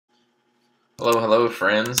Hello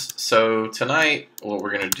friends. So tonight what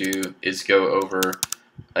we're going to do is go over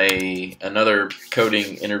another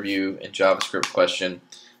coding interview in JavaScript question.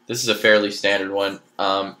 This is a fairly standard one,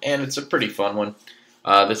 and it's a pretty fun one.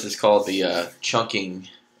 This is called the chunking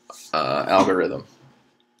algorithm,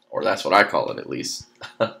 or that's what I call it at least.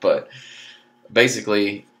 But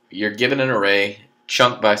basically, you're given an array,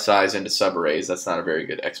 chunked by size into subarrays. That's not a very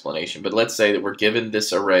good explanation, but let's say that we're given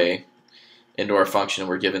this array into our function and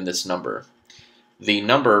we're given this number. The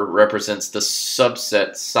number represents the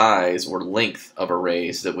subset size or length of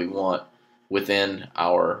arrays that we want within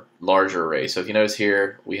our larger array. So if you notice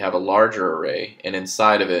here, we have a larger array, and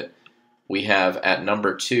inside of it, we have at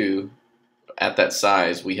number 2, at that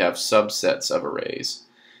size, we have subsets of arrays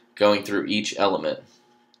going through each element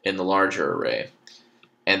in the larger array.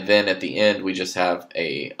 And then at the end, we just have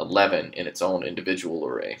a 11 in its own individual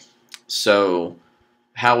array. So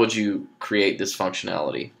how would you create this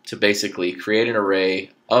functionality? To basically create an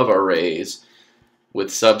array of arrays with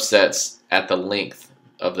subsets at the length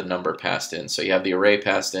of the number passed in. So you have the array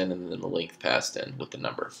passed in and then the length passed in with the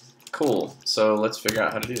number. Cool. So let's figure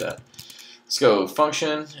out how to do that. Let's go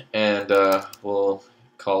function, and we'll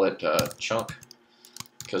call it chunk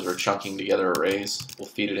because we're chunking together arrays. We'll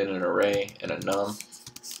feed it in an array and a num.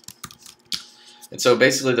 And so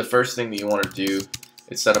basically the first thing that you want to do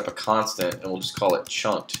is set up a constant, and we'll just call it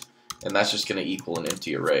chunked, and that's just going to equal an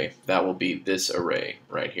empty array. That will be this array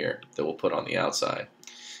right here that we'll put on the outside,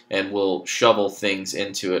 and we'll shovel things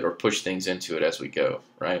into it or push things into it as we go,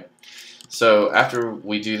 right? So after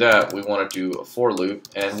we do that, we want to do a for loop,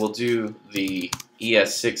 and we'll do the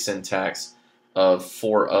ES6 syntax of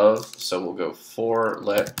for of. So we'll go for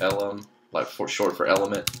let element, like for short for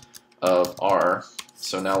element of R.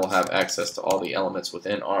 So now we'll have access to all the elements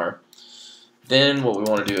within R. Then what we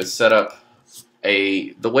want to do is set up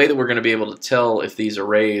the way that we're going to be able to tell if these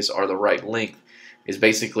arrays are the right length is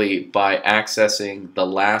basically by accessing the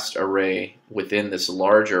last array within this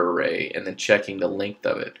larger array and then checking the length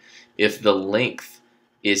of it. If the length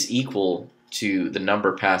is equal to the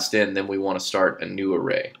number passed in, then we want to start a new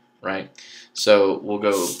array, right? So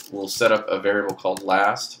we'll set up a variable called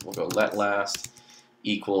last. We'll go let last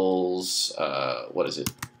equals what is it?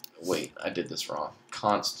 Wait, I did this wrong.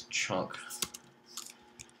 Const chunk.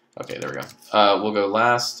 Okay, there we go. We'll go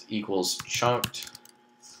last equals chunked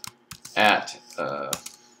at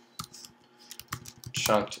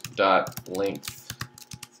chunked dot length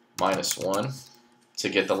 -1 to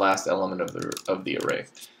get the last element of the array.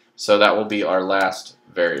 So that will be our last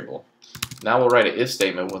variable. Now we'll write an if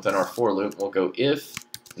statement within our for loop. We'll go if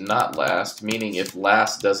not last, meaning if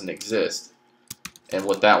last doesn't exist. And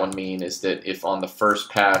what that would mean is that if on the first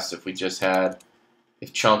pass, if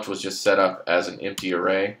chunked was just set up as an empty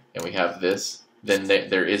array and we have this, then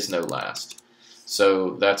there is no last.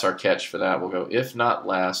 So that's our catch for that. We'll go if not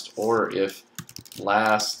last, or if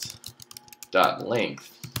last dot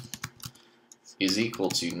length is equal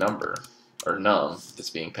to number or num that's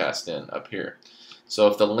being passed in up here. So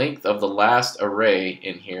if the length of the last array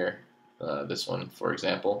in here, this one for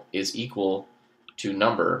example, is equal to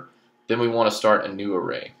number, then we want to start a new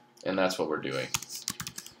array, and that's what we're doing.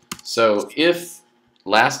 So if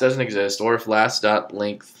last doesn't exist, or if last dot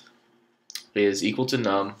length is equal to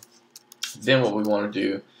num, then what we want to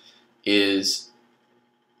do is,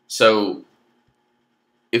 so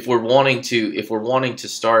if we're wanting to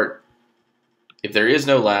start, if there is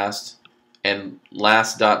no last and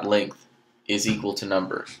last dot length is equal to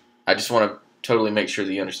number, I just want to totally make sure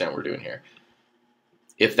that you understand what we're doing here.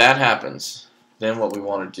 If that happens, then what we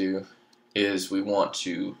want to do is we want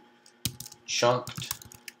to chunked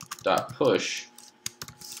dot push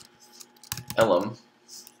elem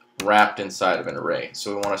wrapped inside of an array.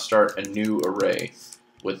 So we want to start a new array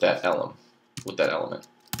with that element.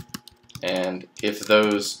 And if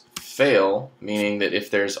those fail, meaning that if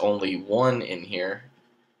there's only one in here,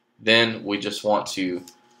 then we just want to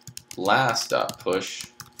last.push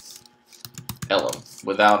elem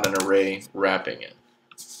without an array wrapping it.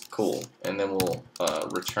 Cool. And then we'll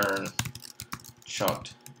return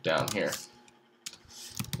chunked down here.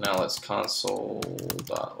 Now let's console.log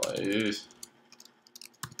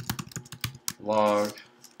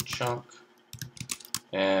chunk,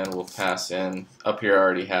 and we'll pass in, up here I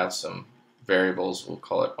already have some variables, we'll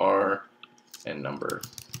call it R and number.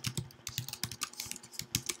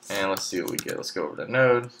 And let's see what we get. Let's go over to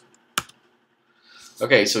node.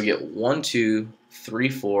 Okay, so we get 1, 2, 3,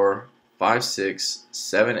 4, 5, 6,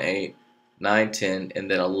 7, 8, 9, 10, and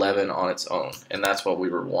then 11 on its own. And that's what we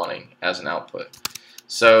were wanting as an output.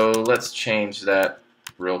 So let's change that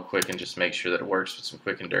real quick and just make sure that it works with some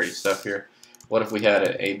quick and dirty stuff here. what if we had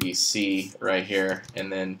an ABC right here, and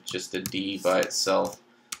then just a D by itself,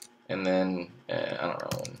 and then, I don't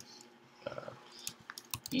know,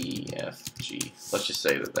 E, F, G. Let's just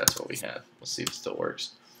say that that's what we had. We'll see if it still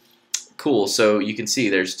works. Cool, so you can see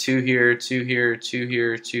there's 2 here, 2 here, 2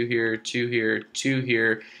 here, 2 here, 2 here, 2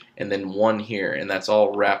 here, and then 1 here, and that's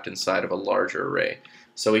all wrapped inside of a larger array.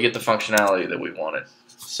 So we get the functionality that we wanted.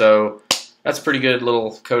 So that's a pretty good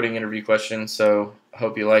little coding interview question, so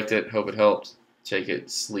hope you liked it, hope it helped. Take it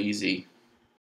sleazy.